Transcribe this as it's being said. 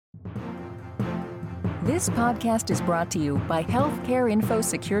This podcast is brought to you by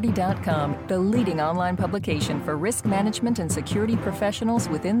HealthcareInfoSecurity.com, the leading online publication for risk management and security professionals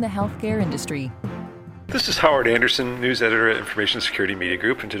within the healthcare industry. This is Howard Anderson, news editor at Information Security Media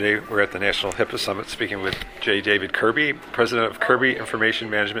Group, and today we're at the National HIPAA Summit speaking with J. David Kirby, president of Kirby Information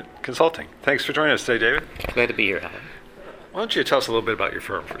Management Consulting. Thanks for joining us today, David. Glad to be here, Howard. Why don't you tell us a little bit about your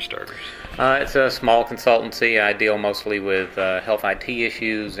firm for starters? It's a small consultancy. I deal mostly with health IT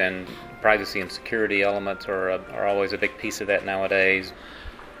issues, and privacy and security elements are always a big piece of that nowadays.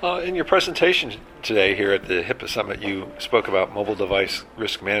 In your presentation today here at the HIPAA Summit, you spoke about mobile device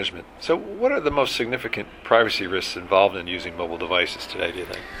risk management. So what are the most significant privacy risks involved in using mobile devices today, do you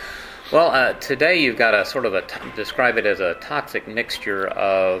think? Well, today you've got to describe it as a toxic mixture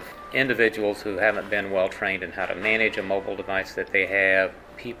of individuals who haven't been well trained in how to manage a mobile device that they have,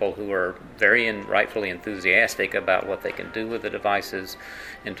 people who are very rightfully enthusiastic about what they can do with the devices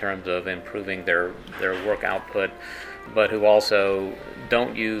in terms of improving their work output, but who also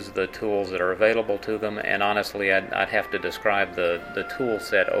don't use the tools that are available to them. And honestly, I'd have to describe the tool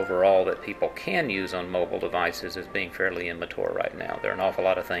set overall that people can use on mobile devices as being fairly immature right now. There are an awful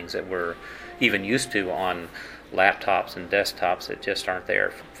lot of things that we're even used to on laptops and desktops that just aren't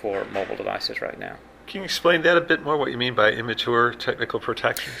there for mobile devices right now. Can you explain that a bit more, what you mean by immature technical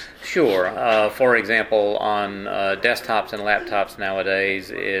protections? Sure. For example, on desktops and laptops nowadays,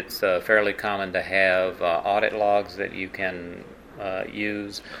 it's fairly common to have audit logs that you can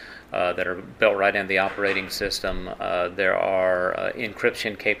use that are built right into the operating system. There are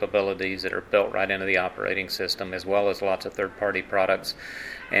encryption capabilities that are built right into the operating system, as well as lots of third-party products.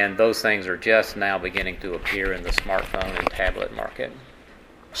 And those things are just now beginning to appear in the smartphone and tablet market.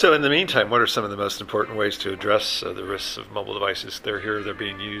 So in the meantime, what are some of the most important ways to address the risks of mobile devices? They're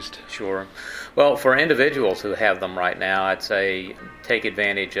being used. Sure. Well, for individuals who have them right now, I'd say take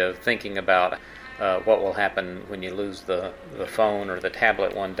advantage of thinking about what will happen when you lose the phone or the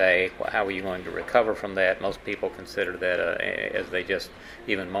tablet one day. How are you going to recover from that? Most people consider that, as they just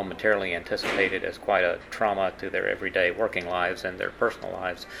even momentarily anticipate it, as quite a trauma to their everyday working lives and their personal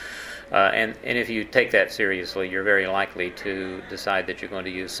lives. And if you take that seriously, you're very likely to decide that you're going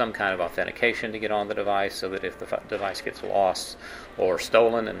to use some kind of authentication to get on the device, so that if the device gets lost or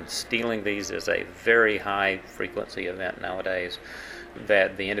stolen, and stealing these is a very high frequency event nowadays,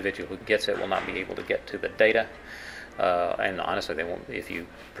 that the individual who gets it will not be able to get to the data. And honestly, they won't, if you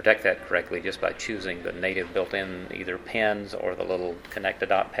protect that correctly just by choosing the native built-in either pins or the little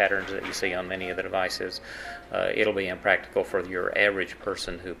connect-to-dot patterns that you see on many of the devices. It'll be impractical for your average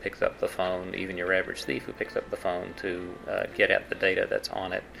person who picks up the phone, even your average thief who picks up the phone, to get at the data that's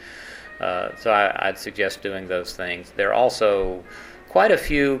on it. So I'd suggest doing those things. There are also quite a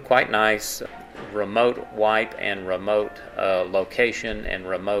few quite nice remote wipe and remote location and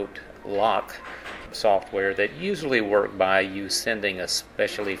remote lock software that usually work by you sending a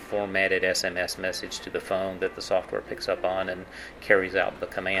specially formatted SMS message to the phone that the software picks up on and carries out the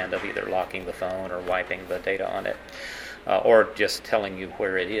command of either locking the phone or wiping the data on it, or just telling you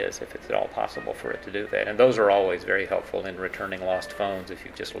where it is if it's at all possible for it to do that. And those are always very helpful in returning lost phones if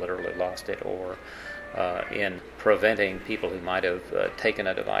you've just literally lost it, or in preventing people who might have taken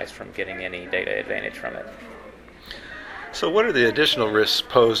a device from getting any data advantage from it. So what are the additional risks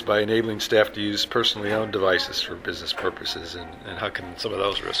posed by enabling staff to use personally owned devices for business purposes, and how can some of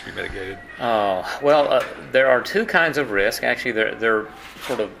those risks be mitigated? There are two kinds of risk. Actually, they're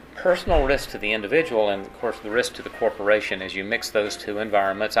sort of personal risk to the individual and, of course, the risk to the corporation. As you mix those two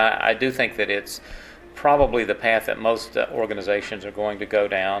environments, I do think that it's probably the path that most organizations are going to go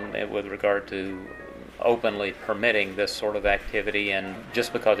down with regard to openly permitting this sort of activity, and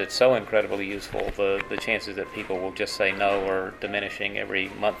just because it's so incredibly useful, the chances that people will just say no are diminishing every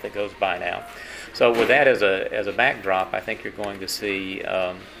month that goes by now. So with that as a backdrop, I think you're going to see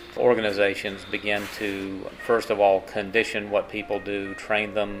organizations begin to, first of all, condition what people do,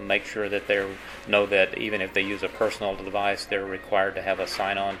 train them, make sure that they know that even if they use a personal device, they're required to have a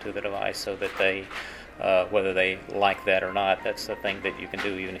sign-on to the device, so that they whether they like that or not, that's the thing that you can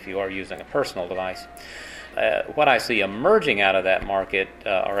do even if you are using a personal device. What I see emerging out of that market,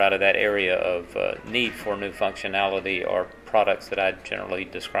 or out of that area of need for new functionality, are products that I generally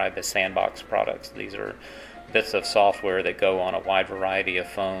describe as sandbox products. These are bits of software that go on a wide variety of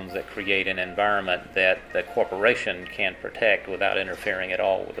phones that create an environment that the corporation can protect without interfering at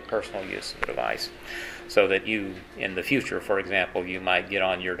all with the personal use of the device. So that you, in the future, for example, you might get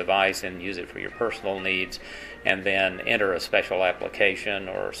on your device and use it for your personal needs, and then enter a special application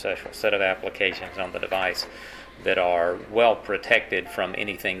or a special set of applications on the device that are well protected from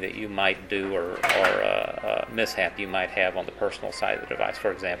anything that you might do or mishap you might have on the personal side of the device.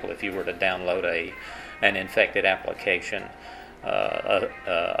 For example, if you were to download an infected application,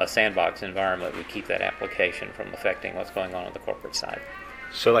 a sandbox environment would keep that application from affecting what's going on the corporate side.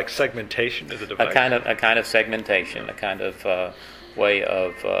 So like segmentation of the device? A kind of segmentation, a kind of way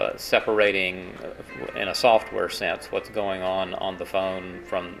of separating, in a software sense, what's going on the phone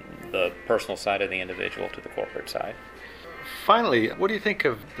from the personal side of the individual to the corporate side. Finally, what do you think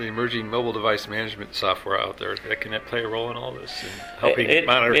of the emerging mobile device management software out there? Can it play a role in all this, in helping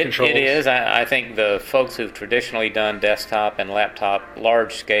monitor controls? It is. I think the folks who've traditionally done desktop and laptop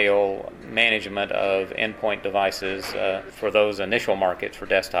large-scale management of endpoint devices for those initial markets for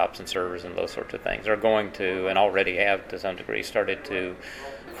desktops and servers and those sorts of things are going to, and already have to some degree, started to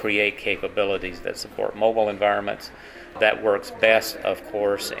create capabilities that support mobile environments. That works best, of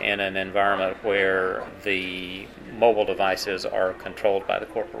course, in an environment where the mobile devices are controlled by the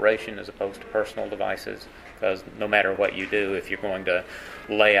corporation as opposed to personal devices, because no matter what you do, if you're going to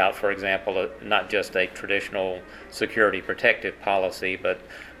lay out, for example, not just a traditional security protective policy, but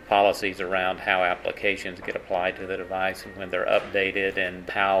policies around how applications get applied to the device and when they're updated, and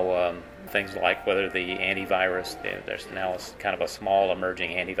how things like whether the antivirus, there's now kind of a small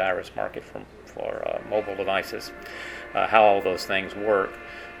emerging antivirus market for mobile devices, how all those things work,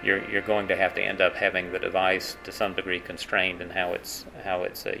 you're going to have to end up having the device to some degree constrained in how it's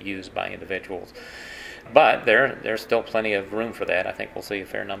used by individuals. But there's still plenty of room for that. I think we'll see a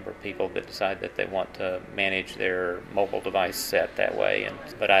fair number of people that decide that they want to manage their mobile device set that way.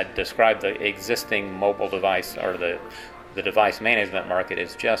 But I describe the existing mobile device, or the device management market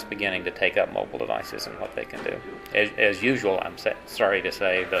is just beginning to take up mobile devices and what they can do. As usual, I'm sorry to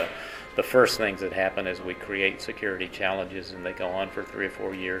say, the first things that happen is we create security challenges, and they go on for 3 or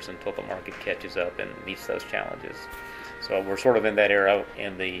 4 years until the market catches up and meets those challenges. So we're sort of in that era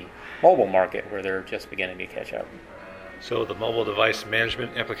in the mobile market where they're just beginning to catch up. So the mobile device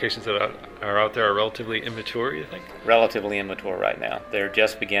management applications that are out there are relatively immature, you think? Relatively immature right now. They're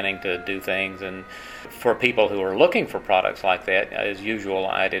just beginning to do things, and for people who are looking for products like that, as usual,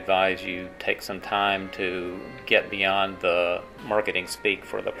 I'd advise you take some time to get beyond the marketing speak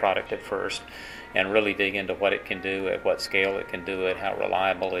for the product at first and really dig into what it can do, at what scale it can do it, how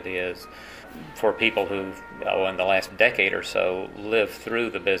reliable it is. For people who've, in the last decade or so, lived through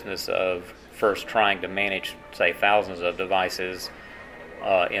the business of first trying to manage, say, thousands of devices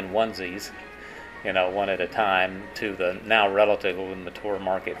in onesies, one at a time, to the now relatively mature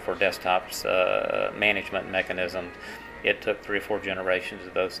market for desktops management mechanisms. It took 3 or 4 generations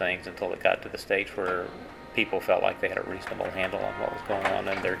of those things until it got to the stage where people felt like they had a reasonable handle on what was going on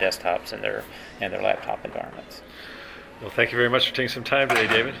in their desktops and their laptop environments. Well, thank you very much for taking some time today,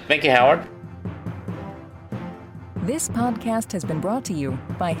 David. Thank you, Howard. This podcast has been brought to you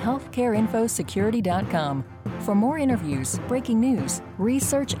by healthcareinfosecurity.com. For more interviews, breaking news,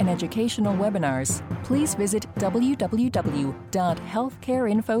 research, and educational webinars, please visit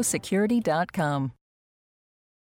www.healthcareinfosecurity.com.